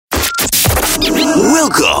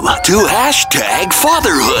Welcome to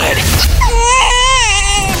 #Fatherhood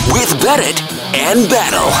with Bennett and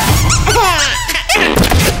Battle.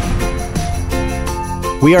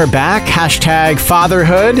 We are back.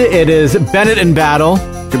 #Fatherhood. It is Bennett and Battle.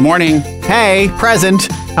 Good morning. Hey,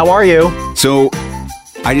 present. How are you? So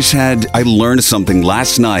I learned something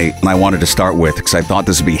last night and I wanted to start with because I thought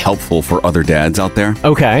this would be helpful for other dads out there.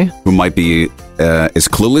 Okay. Who might be as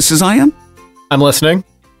clueless as I am. I'm listening.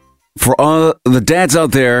 For the dads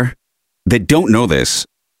out there that don't know this,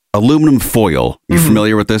 aluminum foil, you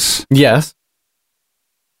familiar with this? Yes.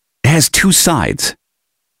 It has two sides.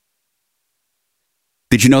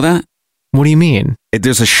 Did you know that? What do you mean?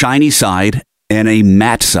 There's a shiny side and a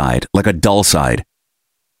matte side, like a dull side.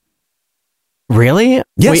 Really?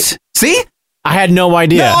 Yes. Wait, see? I had no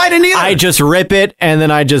idea. No, I didn't either. I just rip it and then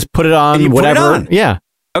I just put it on And you put it whatever. on. Yeah.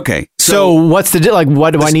 Okay. So what's the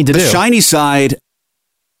what do I need to do? The shiny side,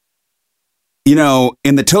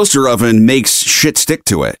 in the toaster oven makes shit stick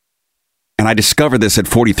to it. And I discovered this at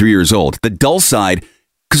 43 years old. The dull side,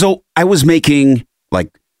 because I was making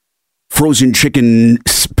like frozen chicken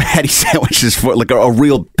patty sandwiches for like a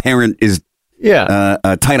real parent is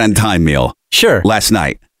a tight on time meal. Sure. Last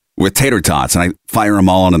night with tater tots. And I fire them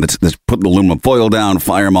all into put the aluminum foil down,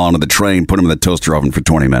 fire them all into the tray and put them in the toaster oven for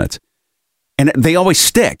 20 minutes. And they always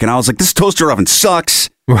stick. And I was like, this toaster oven sucks.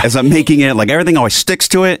 Right. As I'm making it, like everything always sticks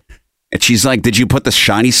to it. And she's like, did you put the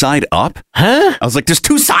shiny side up? Huh? I was like, there's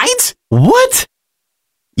two sides? What?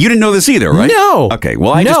 You didn't know this either, right? No. Okay.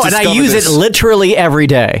 Well, I just discovered and I use it literally every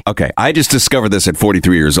day. Okay. I just discovered this at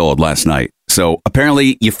 43 years old last night. So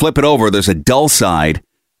apparently you flip it over. There's a dull side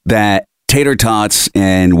that tater tots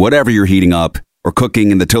and whatever you're heating up or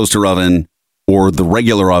cooking in the toaster oven or the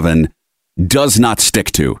regular oven does not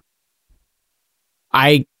stick to.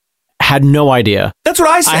 I had no idea. That's what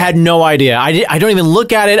I said. I had no idea. I don't even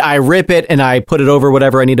look at it. I rip it and I put it over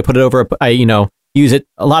whatever I need to put it over. I, use it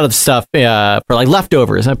a lot of stuff for like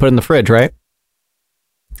leftovers. I put it in the fridge, right?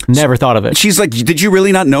 Never thought of it. She's like, did you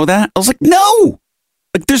really not know that? I was like, no.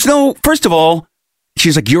 Like, there's no, first of all,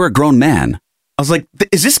 she's like, you're a grown man. I was like,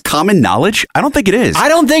 is this common knowledge? I don't think it is. I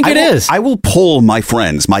don't think it is. I will poll my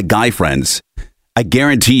friends, my guy friends. I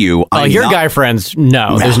guarantee you. Your guy friends,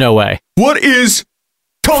 no, there's no way. What is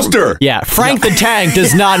toaster? Yeah, Frank the Tank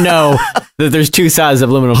does not know that there's two sides of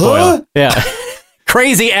aluminum foil. Yeah.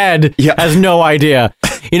 Crazy Ed has no idea.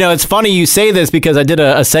 It's funny you say this because I did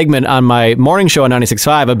a segment on my morning show on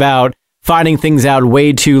 96.5 about finding things out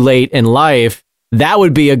way too late in life. That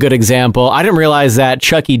would be a good example. I didn't realize that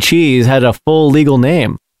Chuck E. Cheese had a full legal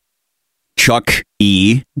name. Chuck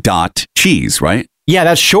E. Cheese, right? Yeah,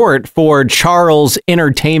 that's short for Charles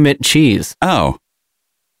Entertainment Cheese. Oh.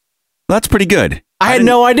 That's pretty good. I had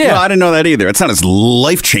no idea. No, I didn't know that either. It's not as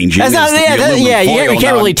life-changing. That's not, you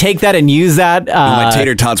can't really take that and use that. My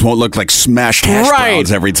tater tots won't look like smashed hash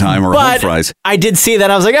browns every time or home fries. I did see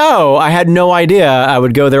that. I was like, I had no idea I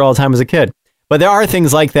would go there all the time as a kid. But there are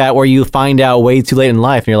things like that where you find out way too late in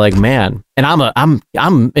life and you're like, man, and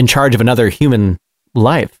I'm in charge of another human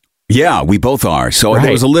life. Yeah, we both are. So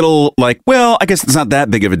There was a little like, well, I guess it's not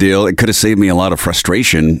that big of a deal. It could have saved me a lot of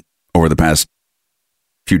frustration over the past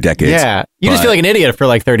few decades. Yeah. You just feel like an idiot for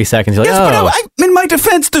like 30 seconds. You're like, but in my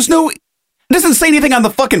defense, it doesn't say anything on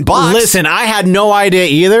the fucking box. Listen, I had no idea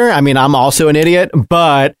either. I mean, I'm also an idiot,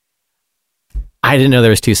 but I didn't know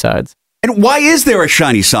there was two sides. And why is there a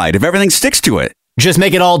shiny side if everything sticks to it? Just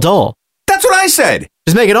make it all dull. That's what I said.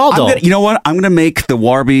 Just make it all dull. You know what? I'm going to make the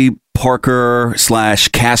Warby Parker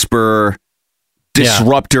 / Casper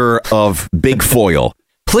disruptor of big foil.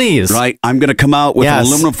 Please. Right? I'm going to come out with an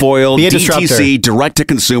aluminum foil, DTC, direct to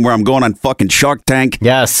consumer. I'm going on fucking Shark Tank.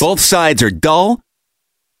 Yes. Both sides are dull.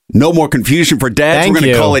 No more confusion for dads. We're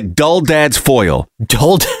going to call it Dull Dad's Foil.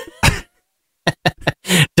 Dull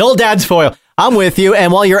Dad's Foil. I'm with you.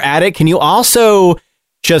 And while you're at it, can you also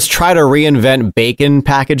just try to reinvent bacon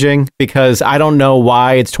packaging? Because I don't know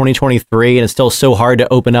why it's 2023 and it's still so hard to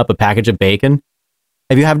open up a package of bacon.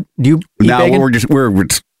 Do you eat bacon? We're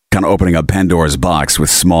kind of opening up Pandora's box with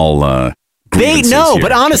small grievances No, here.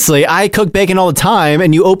 but honestly, I cook bacon all the time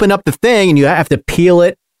and you open up the thing and you have to peel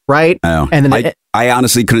it, right? Oh, and then I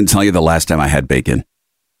honestly couldn't tell you the last time I had bacon.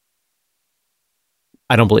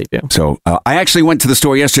 I don't believe you. So I actually went to the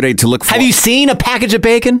store yesterday to look for... Have you seen a package of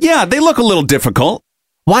bacon? Yeah, they look a little difficult.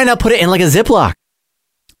 Why not put it in like a Ziploc?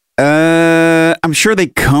 I'm sure they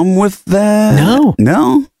come with that.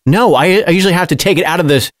 No, I usually have to take it out of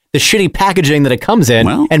the shitty packaging that it comes in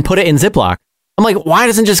and put it in Ziploc. I'm like, why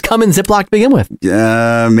doesn't it just come in Ziploc to begin with?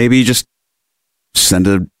 Maybe just send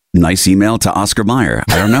a nice email to Oscar Mayer.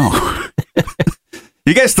 I don't know.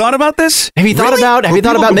 You guys thought about this? Have you thought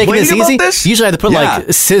about making this easy? Usually I have to put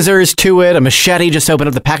like scissors to it, a machete, just to open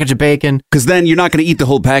up the package of bacon. Because then you're not going to eat the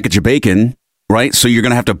whole package of bacon, right? So you're going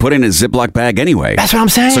to have to put in a Ziploc bag anyway. That's what I'm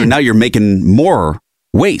saying. So now you're making more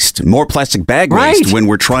waste, more plastic bag waste when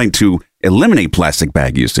we're trying to eliminate plastic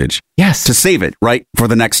bag usage. Yes. To save it, right? For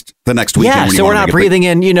the next weekend. Yeah, so we're not breathing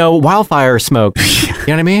in, wildfire smoke. You know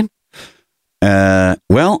what I mean?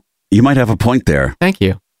 Well, you might have a point there. Thank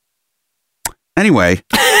you. Anyway,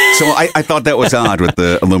 so I thought that was odd with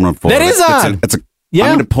the aluminum foil. That is odd. I'm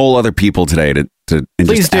going to poll other people today to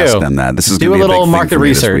Please just ask them that. This is do going to be a little big market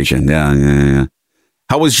research. Yeah.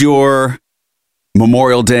 How was your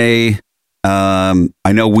Memorial Day? I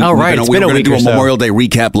know we were going to do a Memorial Day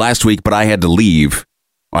recap last week, but I had to leave.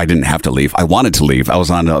 I didn't have to leave. I wanted to leave. I was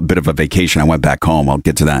on a bit of a vacation. I went back home. I'll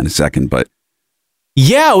get to that in a second, but.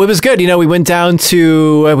 Yeah, it was good. We went down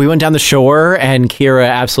the shore, and Kira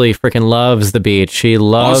absolutely freaking loves the beach. She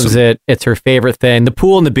loves it. It's her favorite thing. The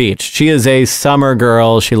pool and the beach. She is a summer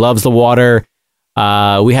girl. She loves the water.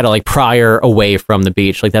 We had to pry her away from the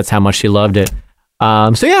beach. That's how much she loved it.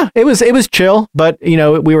 So yeah, it was chill, but we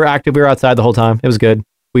were active. We were outside the whole time. It was good.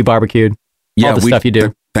 We barbecued. All the stuff you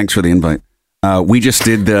do. Thanks for the invite. We just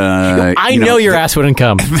did the. I know your ass wouldn't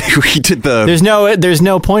come. We did the. There's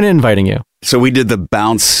no point in inviting you. So we did the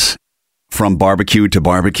bounce from barbecue to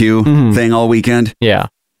barbecue thing all weekend. Yeah.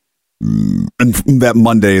 And that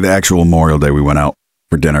Monday, the actual Memorial Day, we went out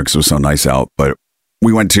for dinner because it was so nice out. But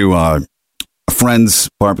we went to a friend's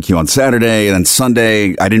barbecue on Saturday, and then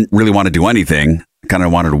Sunday, I didn't really want to do anything. I kind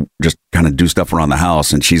of wanted to just kind of do stuff around the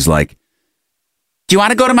house. And she's like, "Do you want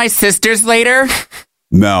to go to my sister's later?"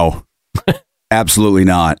 No, absolutely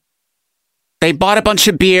not. They bought a bunch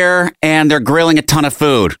of beer and they're grilling a ton of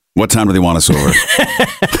food. What time do they want us over?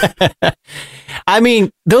 I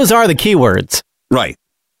mean, those are the keywords. Right.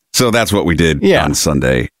 So that's what we did on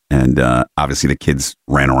Sunday. And obviously the kids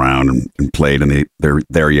ran around and played in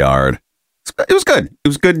their yard. It was good. It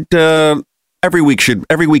was good. Every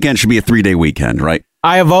weekend should be a 3-day weekend, right?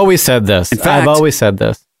 I have always said this. I've always said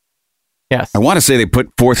this. Yes. I want to say they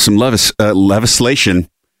put forth some legislation.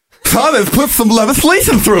 Father, put some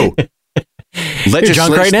legislation through. You're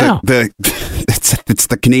drunk right now. It's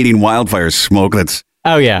the Canadian wildfires smoke that's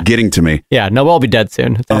getting to me. Yeah, no, we'll all be dead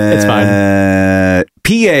soon. It's fine.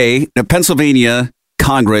 PA, Pennsylvania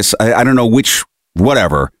Congress, I don't know which,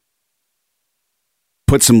 whatever,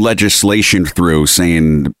 put some legislation through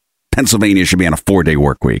saying Pennsylvania should be on a 4-day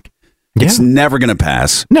work week. Yeah. It's never going to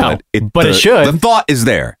pass. No, but it should. The thought is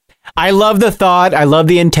there. I love the thought. I love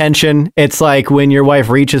the intention. It's like when your wife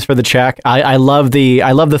reaches for the check. I love the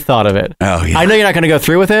thought of it. Oh yeah. I know you're not going to go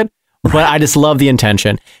through with it, but I just love the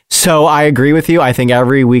intention. So I agree with you. I think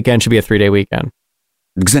every weekend should be a 3-day weekend.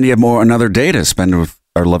 Because then you have another day to spend with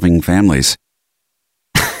our loving families.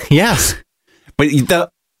 Yes.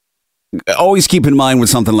 But always keep in mind when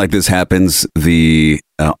something like this happens, the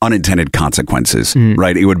unintended consequences,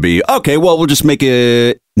 right? It would be, okay, well, we'll just make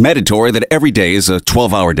it mandatory that every day is a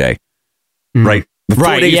 12-hour day, right?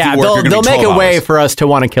 Right, yeah. They'll make a way for us to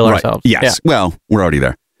want to kill ourselves. Yes. Yeah. Well, we're already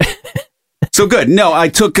there. So good. No, I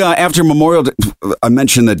took, after Memorial Day, I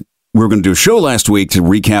mentioned that we were going to do a show last week to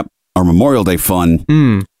recap our Memorial Day fun,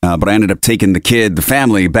 but I ended up taking the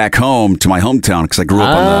family back home to my hometown because I grew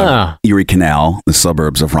up on the Erie Canal, the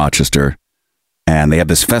suburbs of Rochester, and they have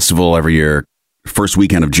this festival every year, first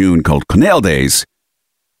weekend of June, called Canal Days,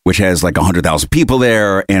 which has like 100,000 people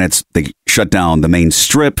there, and they shut down the main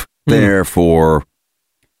strip there for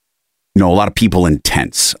a lot of people in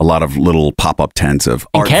tents, a lot of little pop-up tents of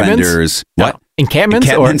art vendors. What? Encampments?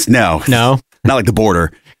 No, not like the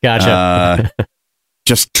border. Gotcha.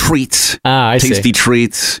 Just treats, tasty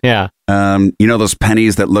treats. Yeah. Those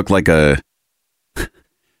pennies that look like a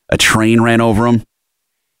train ran over them.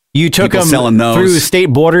 You took them through state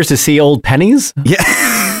borders to see old pennies? Yeah.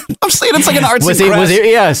 I'm saying it's like an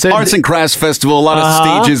arts and crafts festival. A lot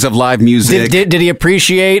of stages of live music. Did he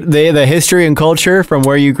appreciate the history and culture from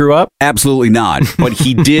where you grew up? Absolutely not. But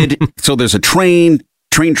he did. So there's a train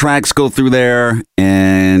tracks go through there,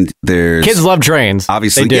 and there's kids love trains.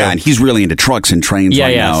 Obviously, yeah. And he's really into trucks and trains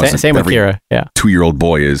right now. Same with Kira. Yeah, 2-year-old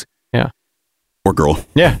boy is. Yeah, or girl.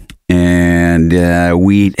 Yeah. And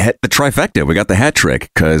we had the trifecta. We got the hat trick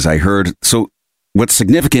because I heard. So what's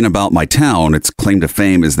significant about my town, its claim to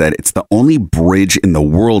fame, is that it's the only bridge in the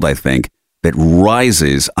world, I think, that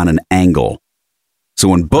rises on an angle. So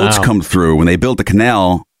when boats come through, when they built the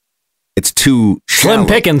canal, it's too shallow. Slim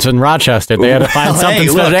pickings in Rochester. They had to find something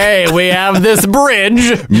special. Hey, we have this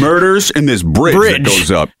bridge. Murders in this bridge that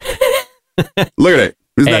goes up. Look at it.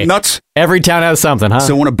 Isn't that nuts? Every town has something, huh?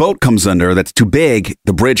 So when a boat comes under that's too big,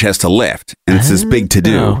 the bridge has to lift, and it's this big to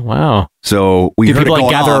do. Oh, wow. So we do heard people it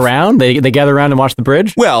going gather off. around? They gather around and watch the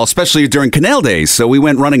bridge? Well, especially during canal days. So we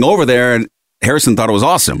went running over there, and Harrison thought it was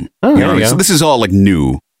awesome. Oh, there you go. So this is all like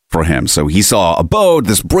new for him. So he saw a boat.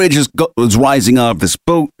 This bridge is rising up. This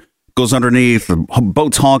boat goes underneath. The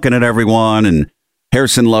boat's honking at everyone, and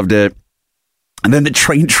Harrison loved it. And then the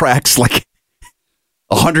train tracks, like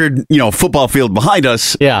 100, football field behind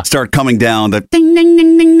us, start coming down. The ding, ding,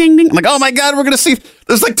 ding, ding, ding, ding. I'm like, oh my God, we're gonna see.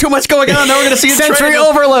 There's like too much going on. Now we're gonna see a sensory train.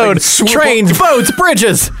 overload. Like, trains, boats,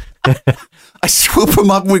 bridges. I swoop him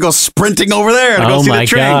up and we go sprinting over there to go see the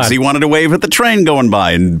train. God. He wanted to wave at the train going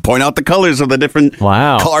by and point out the colors of the different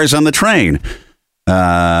cars on the train.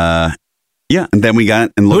 Yeah, and then we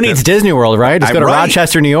got and who needs Disney World, right? Just go to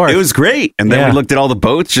Rochester, New York. It was great, and then we looked at all the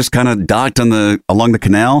boats, just kind of docked along the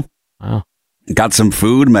canal. Wow, got some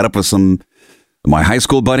food, met up with some of my high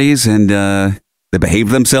school buddies, and they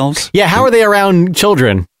behaved themselves. Yeah, how are they around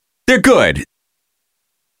children? They're good.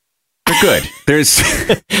 They're good. There's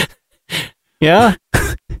yeah.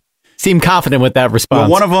 Seem confident with that response. Well,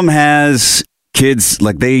 one of them has kids.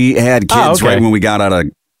 Like they had kids right when we got out of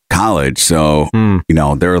college, so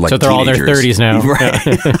they're like they're all in their 30s now,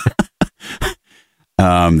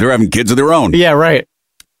 right? They're having kids of their own. Yeah, right.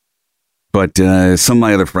 But some of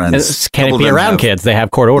my other friends can't be around kids. They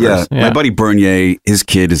have court orders. Yeah. My buddy Bernier, his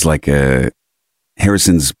kid is like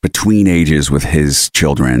Harrison's between ages with his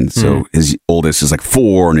children. So his oldest is like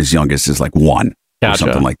 4 and his youngest is like 1 or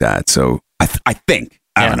something like that. So I think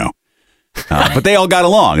I don't know, but they all got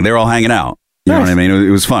along. They're all hanging out. You know what I mean?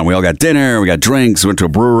 It was fun. We all got dinner. We got drinks. Went to a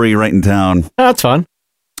brewery right in town. Oh, that's fun.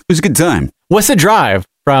 It was a good time. What's the drive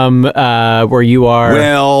from where you are?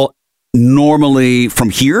 Well, normally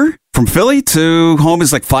from Philly to home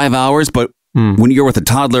is like 5 hours. But when you're with a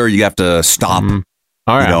toddler, you have to stop.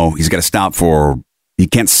 All right. He's got to stop he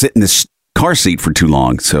can't sit in this car seat for too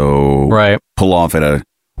long. So pull off at a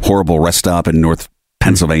horrible rest stop in North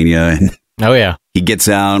Pennsylvania. And oh, yeah. He gets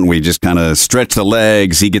out and we just kind of stretch the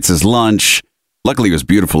legs. He gets his lunch. Luckily, it was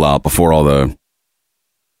beautiful out before all the,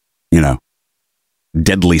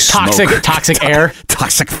 deadly smoke. Toxic air.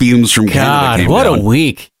 Toxic fumes from Canada. God, what a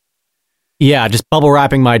week. Yeah, just bubble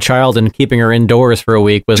wrapping my child and keeping her indoors for a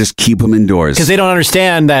week. Just keep them indoors. Because they don't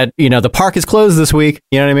understand that, the park is closed this week.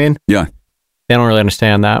 You know what I mean? Yeah. They don't really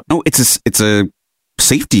understand that. No, it's a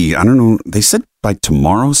safety. I don't know. They said by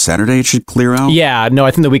tomorrow, Saturday, it should clear out. Yeah, no,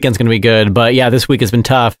 I think the weekend's going to be good. But yeah, this week has been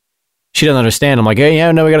tough. She doesn't understand. I'm like, hey,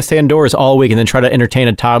 we got to stay indoors all week and then try to entertain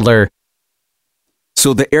a toddler.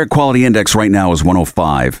 So the air quality index right now is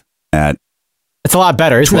 105 at. It's a lot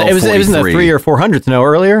better, isn't it? It was in the 300 or 400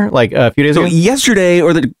 earlier, like a few days ago. Yesterday,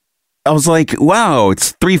 I was like, wow,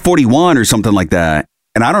 it's 341 or something like that.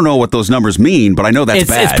 And I don't know what those numbers mean, but I know that's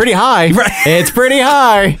bad. It's pretty high. Right. It's pretpretty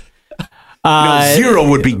high. 0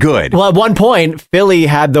 would be good. Well, at one point, Philly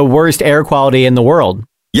had the worst air quality in the world.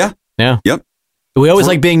 Yeah. Yep. We always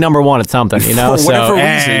like being number one at something, For whatever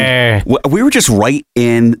reason. We were just right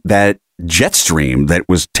in that jet stream that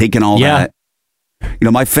was taking all that.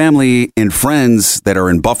 My family and friends that are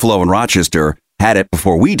in Buffalo and Rochester had it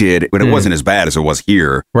before we did, but it wasn't as bad as it was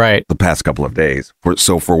here the past couple of days.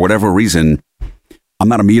 So for whatever reason, I'm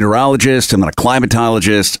not a meteorologist. I'm not a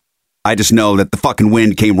climatologist. I just know that the fucking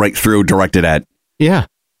wind came right through, directed at. Yeah.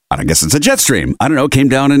 I guess it's a jet stream. I don't know. Came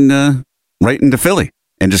down and right into Philly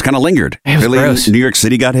and just kind of lingered. Philly, gross. New York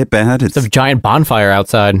City got hit bad. It's a giant bonfire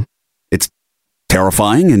outside. It's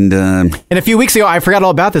terrifying. And a few weeks ago, I forgot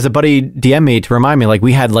all about this. A buddy DM'd me to remind me, like,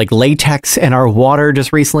 we had like latex in our water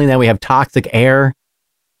just recently. Then we have toxic air.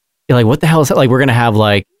 You're like, what the hell is that? Like, we're going to have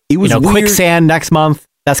like, quicksand next month.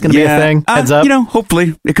 That's going to be a thing. Heads up.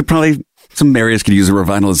 Hopefully it could probably, some areas could use a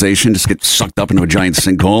revitalization, just get sucked up into a giant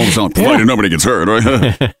sinkhole. So nobody gets hurt,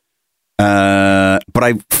 right? But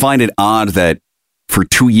I find it odd that for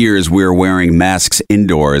 2 years we were wearing masks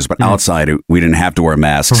indoors, but outside we didn't have to wear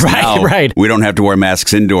masks. Right. We don't have to wear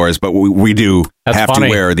masks indoors, but we do to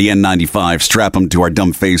wear the N95, strap them to our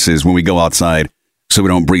dumb faces when we go outside so we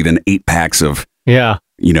don't breathe in 8 packs of,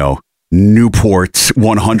 Newport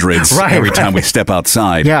 100s every time we step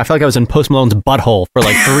outside. Yeah, I feel like I was in Post Malone's butthole for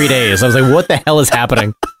like 3 days. I was like, what the hell is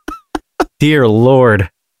happening? Dear Lord.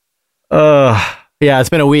 Yeah, it's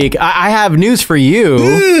been a week. I have news for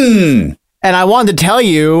you. And I wanted to tell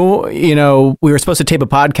you, we were supposed to tape a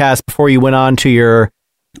podcast before you went on to your,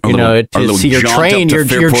 to see your train,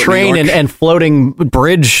 your train and floating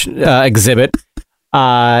bridge exhibit.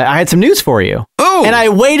 I had some news for you. Oh. And I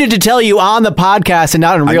waited to tell you on the podcast and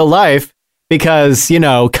not in real life because,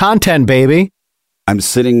 content, baby. I'm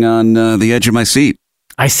sitting on the edge of my seat.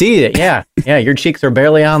 I see it. Yeah. Yeah. Your cheeks are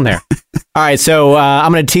barely on there. All right. So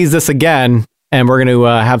I'm going to tease this again, and we're going to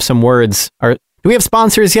have some words. Do we have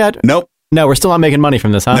sponsors yet? Nope. No, we're still not making money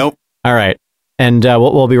from this, huh? Nope. All right. And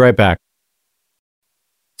we'll be right back.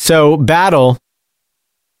 So, Battle,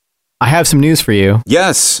 I have some news for you.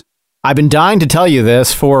 Yes. I've been dying to tell you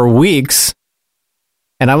this for weeks,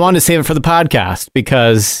 and I wanted to save it for the podcast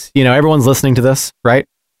because, everyone's listening to this, right?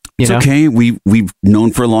 It's okay. We've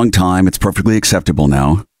known for a long time. It's perfectly acceptable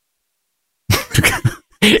now.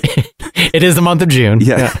 It is the month of June.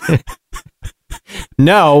 Yeah.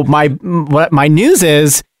 No, my news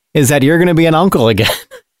is that you're going to be an uncle again.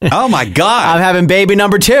 Oh my God. I'm having baby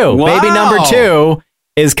number 2. Wow. Baby number 2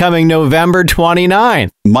 is coming November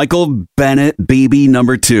 29th. Michael Bennett, baby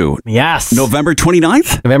number 2. Yes. November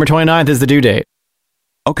 29th? November 29th is the due date.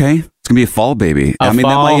 Okay. It's going to be a fall baby. That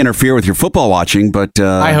might interfere with your football watching, but...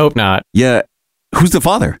 I hope not. Yeah. Who's the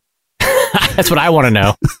father? That's what I want to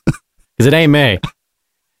know. Because it ain't me.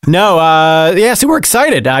 No, so we're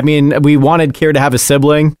excited. I mean, we wanted Kier to have a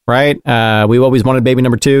sibling, right? We always wanted baby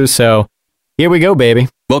number 2, so here we go, baby.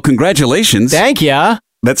 Well, congratulations. Thank ya.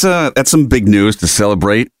 That's some big news to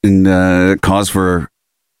celebrate and cause for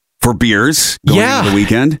beers going into the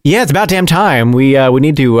weekend. Yeah, it's about damn time. We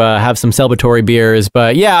need to have some celebratory beers,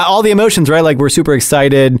 but yeah, all the emotions, right? Like we're super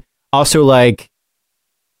excited. Also, like,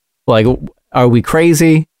 are we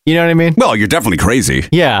crazy? You know what I mean? Well, you're definitely crazy.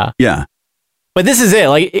 Yeah. Yeah. But this is it.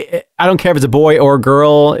 Like, I don't care if it's a boy or a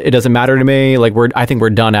girl. It doesn't matter to me. Like, I think we're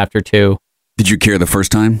done after 2. Did you care the first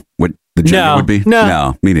time what the gender would be?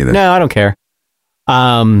 No, me neither. No, I don't care.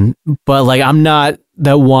 But like, I'm not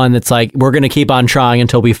the one that's like, we're going to keep on trying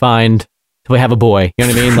until we have a boy. You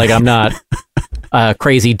know what I mean? Like, I'm not a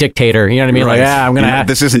crazy dictator. You know what I mean? Right. Like, I'm going to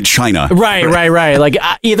this isn't China. Right. Like,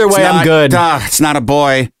 either way, I'm good. It's not a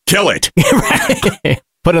boy. Kill it. Right.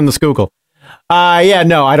 Put it in the skookle.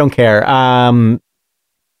 No, I don't care.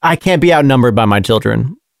 I can't be outnumbered by my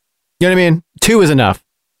children. You know what I mean? 2 is enough.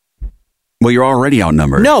 Well, you're already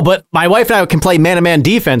outnumbered. No, but my wife and I can play man-to-man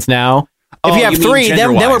defense now. If you have 3,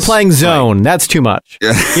 then we're playing zone. Right. That's too much. You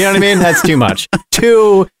know what I mean? That's too much.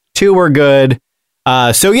 2, we're good.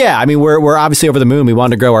 So yeah, I mean, we're obviously over the moon. We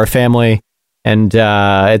wanted to grow our family, and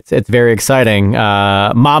it's very exciting.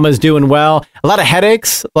 Mama's doing well. A lot of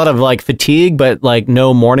headaches, a lot of like fatigue, but like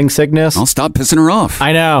no morning sickness. I'll stop pissing her off.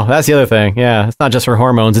 I know. That's the other thing. Yeah, it's not just her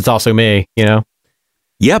hormones. It's also me.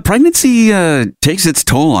 Yeah, pregnancy takes its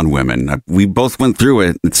toll on women. We both went through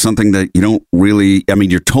it. It's something that you don't really,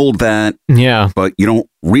 you're told that, but you don't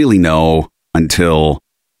really know until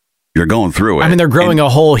you're going through it. I mean, they're growing a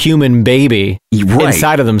whole human baby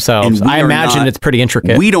inside of themselves. I imagine it's pretty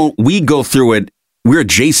intricate. We go through it. We're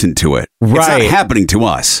adjacent to it. Right. It's not happening to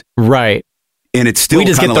us. Right. And it's still we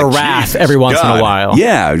just get the wrath every once in a while.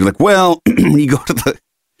 Yeah. You're like, well, when you go to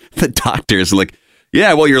the doctors, like,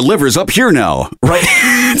 yeah, well, your liver's up here now, right?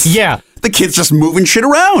 Yeah. The kid's just moving shit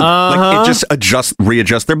around. Like, it just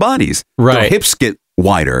readjust their bodies. Right. Their hips get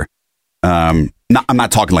wider. I'm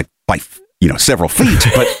not talking like by, several feet,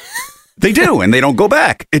 but they do, and they don't go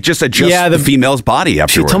back. It just adjusts the female's body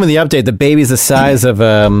afterwards. She told me the update. The baby's the size of,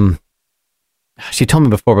 she told me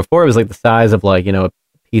before it was like the size of like, a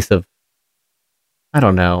piece of, I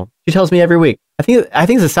don't know. She tells me every week. I think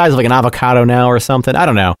it's the size of like an avocado now or something. I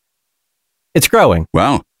don't know. It's growing.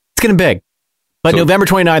 Wow. It's getting big. But November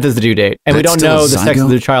 29th is the due date. And we don't know the sex of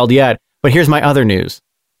the child yet. But here's my other news.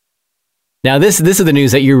 Now, this is the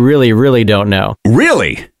news that you really, really don't know.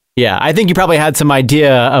 Really? Yeah. I think you probably had some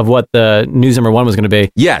idea of what the news number 1 was going to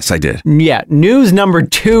be. Yes, I did. Yeah. News number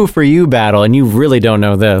 2 for you, Battle, and you really don't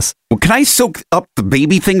know this. Well, can I soak up the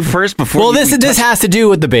baby thing first before? Well, this has to do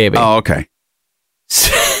with the baby. Oh, okay.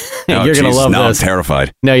 You're going to love this. this. I'm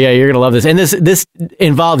terrified. No, yeah, you're going to love this. And this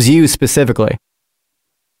involves you specifically.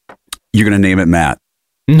 You're going to name it Matt?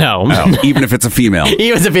 No. Oh, even if it's a female? Even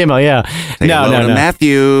if it's a female, yeah. No.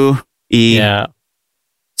 Matthew E. Yeah.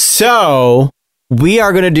 So, we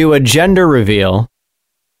are going to do a gender reveal,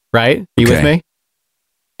 right? Are you with me?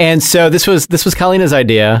 And so, this was Kalina's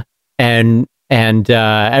idea, and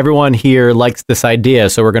everyone here likes this idea,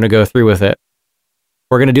 so we're going to go through with it.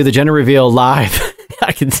 We're going to do the gender reveal live.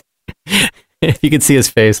 If you can see his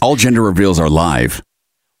face. All gender reveals are live.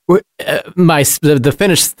 The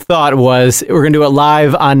finished thought was we're going to do it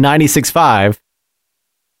live on 96.5,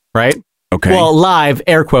 right? Okay. Well, live,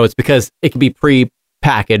 air quotes, because it can be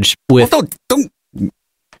pre-packaged with don't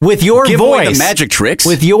with your give voice. Away the magic tricks.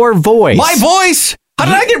 With your voice. My voice? How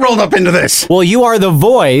did I get rolled up into this? Well, you are the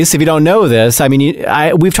voice. If you don't know this, I mean,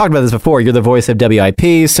 we've talked about this before. You're the voice of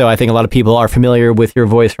WIP, so I think a lot of people are familiar with your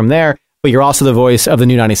voice from there. But you're also the voice of the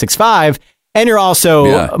new 96.5. And you're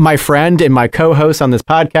also my friend and my co-host on this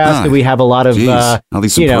podcast. We have a lot of all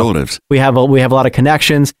these superlatives. We have a lot of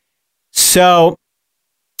connections. So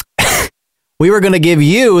we were going to give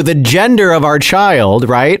you the gender of our child,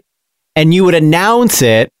 right? And you would announce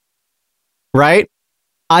it, right,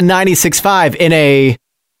 on 96.5 in a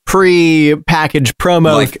pre-packaged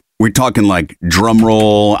promo. Like, we're talking like drum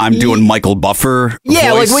roll. I'm doing Michael Buffer.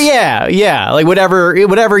 Yeah, voice. like whatever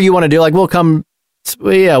you want to do. Like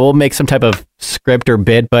we'll make some type of script or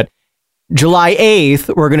bit. But July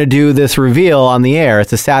 8th, we're gonna do this reveal on the air.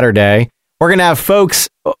 It's a Saturday. We're gonna have folks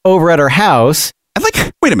over at our house.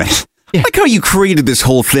 Wait a minute. Yeah. I like how you created this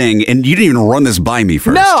whole thing and you didn't even run this by me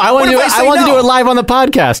first. No, I want to do it live on the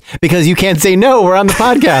podcast because you can't say no. We're on the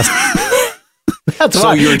podcast. That's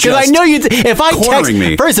why. Because I know you. If I text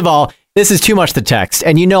me. First of all, this is too much to text,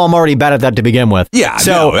 and I'm already bad at that to begin with. Yeah,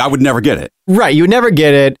 so I would never get it. Right, you would never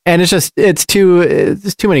get it, and it's too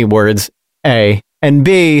many words. A and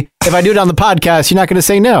B. If I do it on the podcast, you're not going to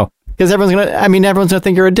say no because everyone's gonna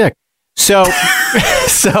think you're a dick. So,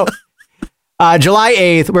 July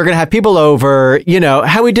 8th, we're going to have people over,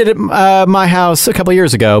 how we did it at my house a couple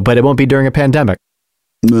years ago, but it won't be during a pandemic.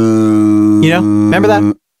 Remember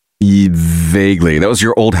that? Vaguely. That was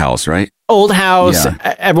your old house, right? Old house.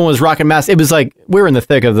 Yeah. Everyone was rocking masks. It was like we were in the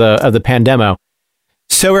thick of the pandemic.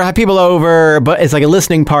 So we're going to have people over, but it's like a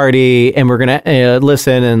listening party, and we're going to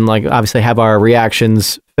listen and like obviously have our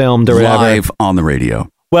reactions filmed or whatever. Live on the radio.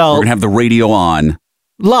 Well, we're going to have the radio on.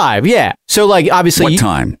 Live, yeah. So like obviously. What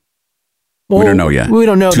time? We don't know yet. We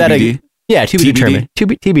don't know that. TBD? To be determined.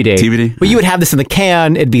 TBD. TBD. But you would have this in the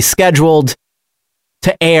can. It'd be scheduled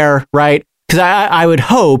to air, right? Because I would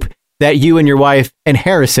hope that you and your wife and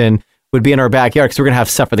Harrison would be in our backyard because we're going to have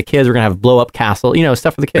stuff for the kids. We're going to have blow up castle,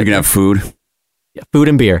 stuff for the kids. You're going to have food? Yeah, food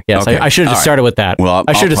and beer. Yes, okay. I should have just started with that. Well,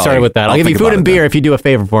 I should have started with that. I'll give you food and beer if you do a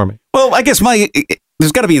favor for me. Well, I guess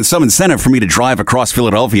there's got to be some incentive for me to drive across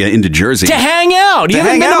Philadelphia into Jersey. To hang out. You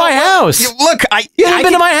haven't been to my house. Look, you haven't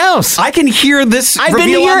been to my house. I can hear this I've been to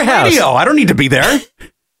reveal your on house. radio. I don't need to be there.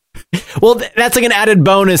 Well, that's like an added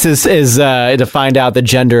bonus is to find out the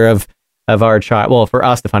gender of our child. Well, for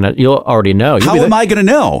us to find out, you'll already know. How am I going to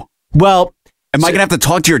know? Well, am I going to have to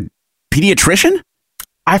talk to your pediatrician?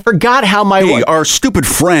 I forgot how our stupid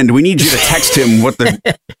friend, we need you to text him what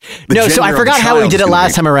the No, so I forgot how we did it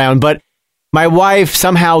last time around, but my wife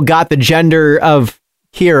somehow got the gender of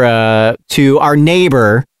Kira to our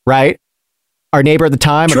neighbor, right? Our neighbor at the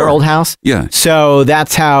time at our old house. Yeah. So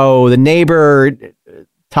that's how the neighbor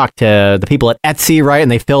talked to the people at Etsy, right?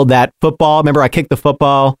 And they filled that football. Remember, I kicked the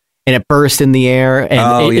football and it burst in the air,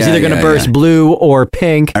 and it's either going to burst blue or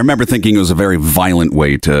pink. I remember thinking it was a very violent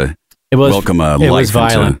way to welcome a life. It was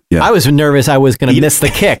violent. I was nervous I was going to miss the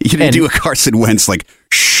kick. You didn't do a Carson Wentz, like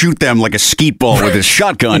shoot them like a skeet ball with his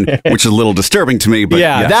shotgun, which is a little disturbing to me. But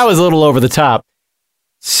that was a little over the top.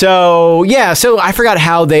 So I forgot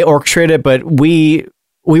how they orchestrated it, but we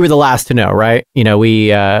were the last to know, right?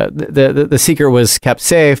 The secret was kept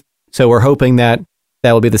safe, so we're hoping that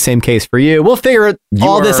will be the same case for you. We'll figure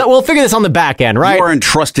We'll figure this on the back end, right? You are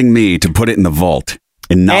entrusting me to put it in the vault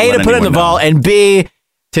and not A, to put it in the vault, and B,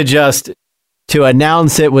 to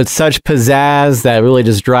announce it with such pizzazz that really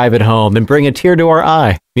just drive it home and bring a tear to our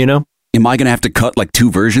eye, Am I going to have to cut like 2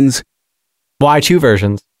 versions? Why 2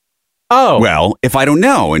 versions? Oh. Well, if I don't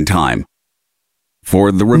know in time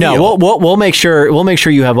for the reveal. No, we'll make sure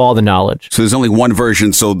you have all the knowledge. So there's only one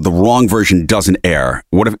version, so the wrong version doesn't air.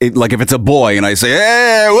 What if it's a boy and I say,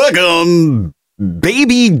 "Hey, welcome,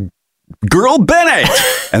 baby girl Bennett,"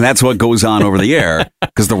 and that's what goes on over the air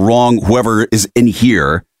because whoever is in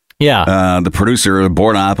here, the producer,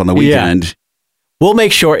 board op on the weekend. Yeah. We'll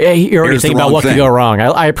make sure you're already thinking about what could go wrong.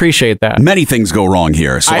 I appreciate that. Many things go wrong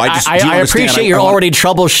here, so I appreciate you're already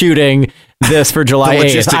troubleshooting this for July 8th. The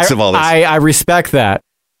logistics of all this. I respect that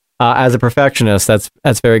as a perfectionist.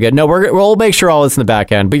 That's very good. No, we'll make sure all this in the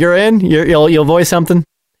back end. But you're in. You'll voice something.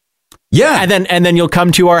 Yeah, and then you'll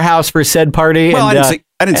come to our house for said party. Well, and,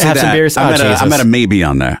 I didn't say have that. Some beers. I'm at a maybe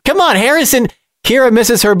on there. Come on, Harrison. Kira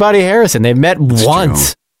misses her buddy Harrison. They've met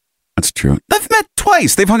once. That's true. They've met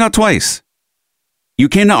twice. They've hung out twice. You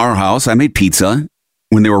came to our house. I made pizza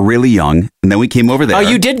when they were really young, and then we came over there. Oh,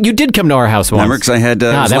 you did come to our house once. Remember, because I had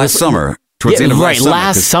last summer. Towards the end of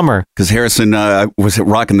last summer. Because Harrison was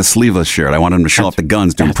rocking the sleeveless shirt. I wanted him to show off the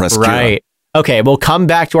guns to impress Kira. Right. Okay, we'll come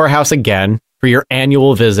back to our house again for your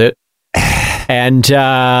annual visit. And,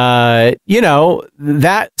 that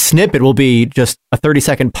snippet will be just a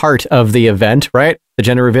 30-second part of the event, right? The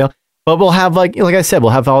gender reveal. But we'll have, like I said,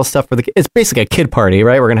 we'll have all the stuff for the kids. It's basically a kid party,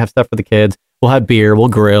 right? We're going to have stuff for the kids. We'll have beer. We'll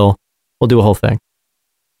grill. We'll do a whole thing.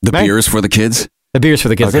 The beers for the kids? The beer's for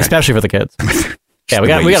the kids, especially for the kids. Yeah, we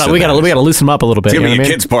got to loosen them up a little bit. It's gonna be a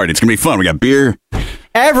kids' party. It's gonna be fun. We got beer.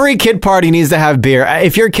 Every kid party needs to have beer.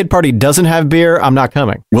 If your kid party doesn't have beer, I'm not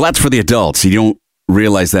coming. Well, that's for the adults. You don't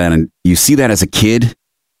realize that, and you see that as a kid,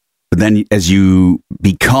 but then as you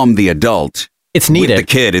become the adult, it's needed. With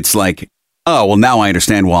the kid, it's like, oh, well, now I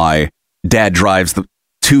understand why dad drives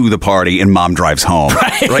to the party and mom drives home.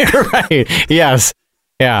 Right. Yes.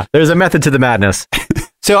 Yeah. There's a method to the madness.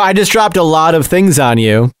 So I just dropped a lot of things on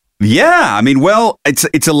you. Yeah. I mean, well,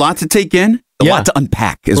 it's a lot to take in, a lot to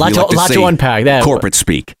unpack. A lot to unpack. That corporate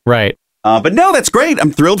speak. Right. But no, that's great.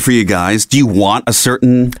 I'm thrilled for you guys. Do you want a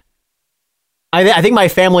certain... I think my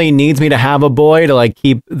family needs me to have a boy to like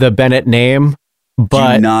keep the Bennett name. But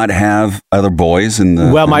do you not have other boys in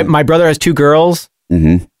the... Well, my brother has 2 girls.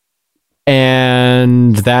 Mm-hmm.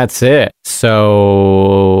 And that's it.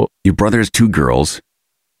 So... Your brother has 2 girls.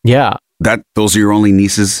 Yeah. Those are your only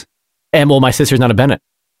nieces? And well, my sister's not a Bennett.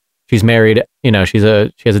 She's married, she has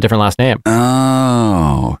a different last name.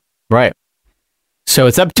 Oh. Right. So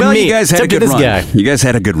it's up to me. You guys had a good run. You guys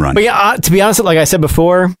had a good run. But yeah, to be honest, like I said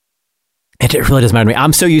before, it really doesn't matter to me.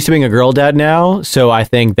 I'm so used to being a girl dad now, so I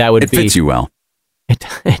think that would It fits you well. It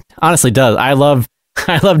honestly does. I love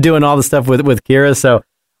doing all the stuff with Kira, so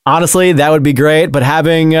honestly, that would be great, but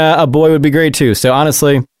having a boy would be great too. So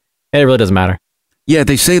honestly, it really doesn't matter. Yeah,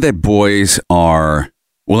 they say that boys are...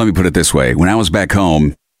 Well, let me put it this way. When I was back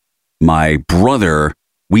home, my brother,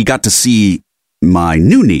 we got to see my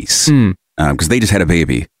new niece because they just had a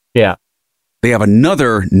baby. Yeah. We got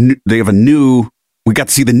to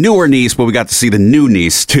see the newer niece, but we got to see the new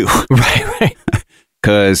niece too. Right.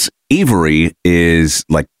 Because Avery is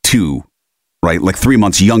like 2, right? Like 3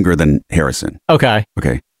 months younger than Harrison. Okay.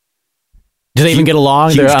 Do they even get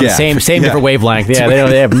along? They're on the same different wavelength. Yeah,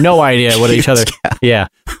 they have no idea what each other. Yeah,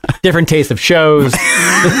 different taste of shows.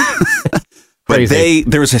 But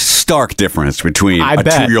there's a stark difference between a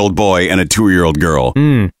 2-year-old boy and a 2-year-old girl.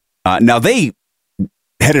 Now they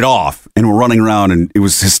headed off and were running around, and it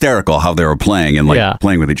was hysterical how they were playing and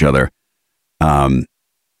playing with each other. But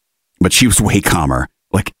she was way calmer.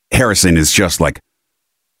 Like Harrison is just like,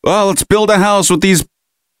 well, let's build a house with these.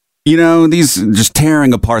 These just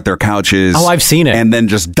tearing apart their couches. Oh, I've seen it. And then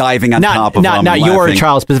just diving on top of them. Not your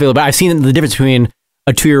child specifically, but I've seen the difference between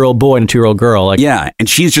a 2-year-old boy and a 2-year-old girl. Like, yeah, and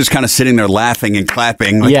she's just kind of sitting there laughing and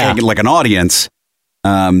clapping like an audience.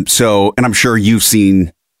 And I'm sure you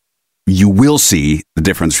will see the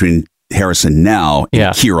difference between Harrison now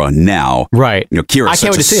and Kira now. Right. Kira's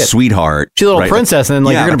such a sweetheart. She's a little princess, and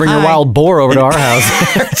then you're going to bring your wild boar over to our house.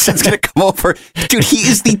 Harrison's going to come over. Dude, he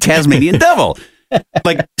is the Tasmanian devil.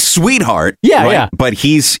 Like sweetheart, yeah. But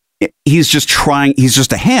he's just trying. He's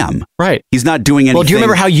just a ham, right? He's not doing anything. Well, do you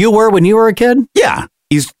remember how you were when you were a kid? Yeah,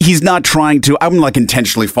 he's not trying to. I'm like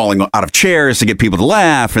intentionally falling out of chairs to get people to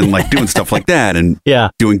laugh and like doing stuff like that and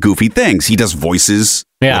doing goofy things. He does voices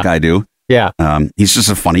like I do. Yeah, he's just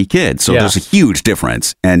a funny kid. So there's a huge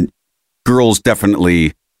difference. And girls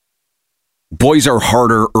definitely. Boys are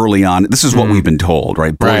harder early on. This is what we've been told,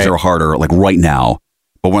 right? Boys are harder like right now.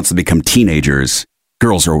 But once they become teenagers,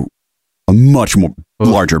 girls are a much more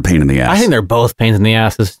larger pain in the ass. I think they're both pains in the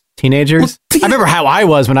ass as teenagers. Well, I remember how I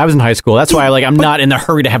was when I was in high school. That's why I'm not in the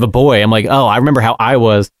hurry to have a boy. I'm like, oh, I remember how I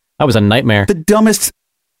was. That was a nightmare. The dumbest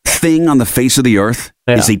thing on the face of the earth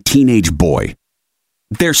is a teenage boy.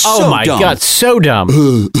 They're so dumb. Oh my God, so dumb.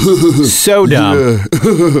 So dumb.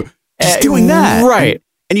 Just doing that. Right.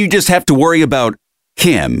 And you just have to worry about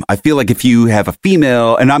him. I feel like if you have a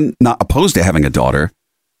female, and I'm not opposed to having a daughter.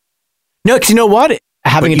 No, because you know what?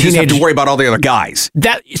 Having a teenage, you just have to worry about all the other guys.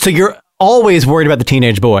 So you're always worried about the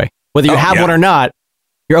teenage boy, whether you have one or not.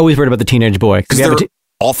 You're always worried about the teenage boy because they're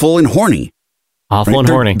awful and horny.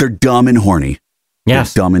 Horny. They're dumb and horny.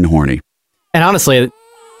 Yes, they're dumb and horny. And honestly, it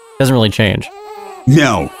doesn't really change.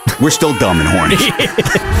 No, we're still dumb and horny.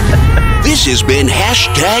 This has been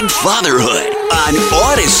 #Fatherhood on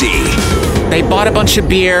Odyssey. They bought a bunch of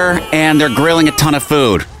beer and they're grilling a ton of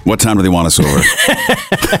food. What time do they want us over?